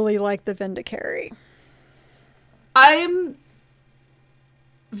really like the Vindicary. I'm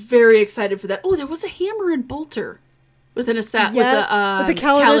very excited for that. Oh, there was a hammer and bolter with an with a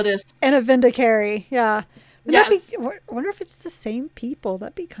Calidus and a Vindicary. Yeah. Yes. I wonder if it's the same people.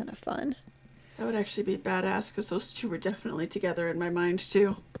 That'd be kind of fun. That would actually be badass because those two were definitely together in my mind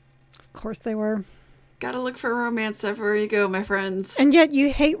too. Of course they were. Gotta look for romance everywhere you go, my friends. And yet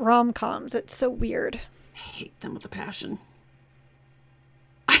you hate rom-coms. It's so weird. I hate them with a passion.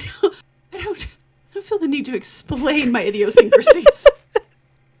 I don't feel the need to explain my idiosyncrasies.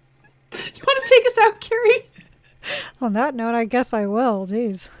 You want to take us out, Carrie? On that note, I guess I will.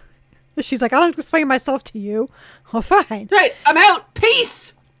 Jeez. She's like, I don't explain myself to you. Well, fine. Right, I'm out.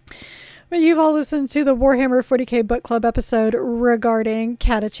 Peace. Well, you've all listened to the Warhammer 40k Book Club episode regarding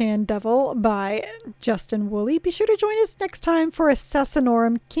Catachan Devil by Justin Woolley. Be sure to join us next time for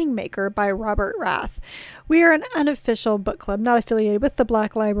Assassinorum Kingmaker by Robert Rath. We are an unofficial book club, not affiliated with the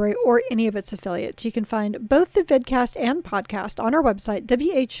Black Library or any of its affiliates. You can find both the vidcast and podcast on our website,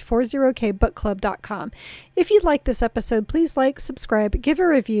 WH40kbookclub.com. If you like this episode, please like, subscribe, give a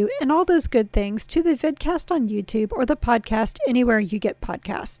review, and all those good things to the vidcast on YouTube or the podcast anywhere you get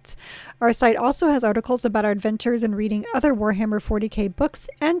podcasts. Our site also has articles about our adventures in reading other Warhammer 40k books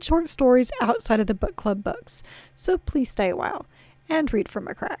and short stories outside of the book club books. So please stay a while and read from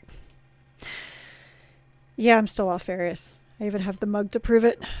a crack. Yeah, I'm still off Farius. I even have the mug to prove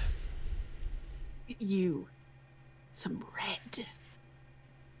it. Some red.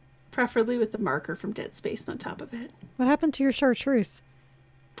 Preferably with the marker from Dead Space on top of it. What happened to your chartreuse?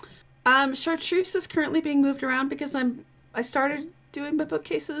 Chartreuse is currently being moved around because I started doing my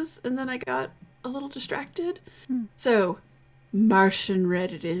bookcases and then I got a little distracted. So, Martian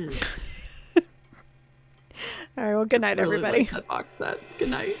red it is. All right, well, good night, everybody. Like that box set. Good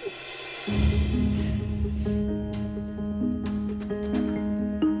night.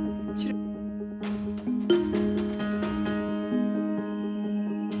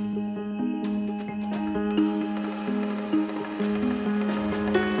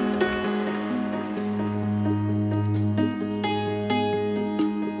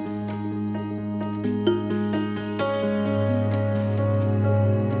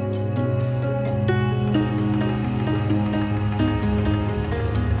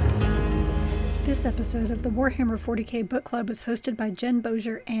 This episode of the Warhammer 40k Book Club was hosted by Jen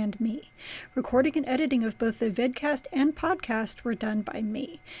Bozier and me. Recording and editing of both the vidcast and podcast were done by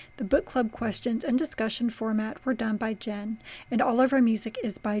me. The book club questions and discussion format were done by Jen, and all of our music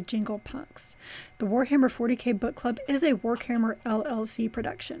is by Jingle Punks. The Warhammer 40k Book Club is a Warhammer LLC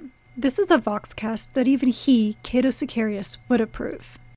production. This is a Voxcast that even he, Cato Sicarius, would approve.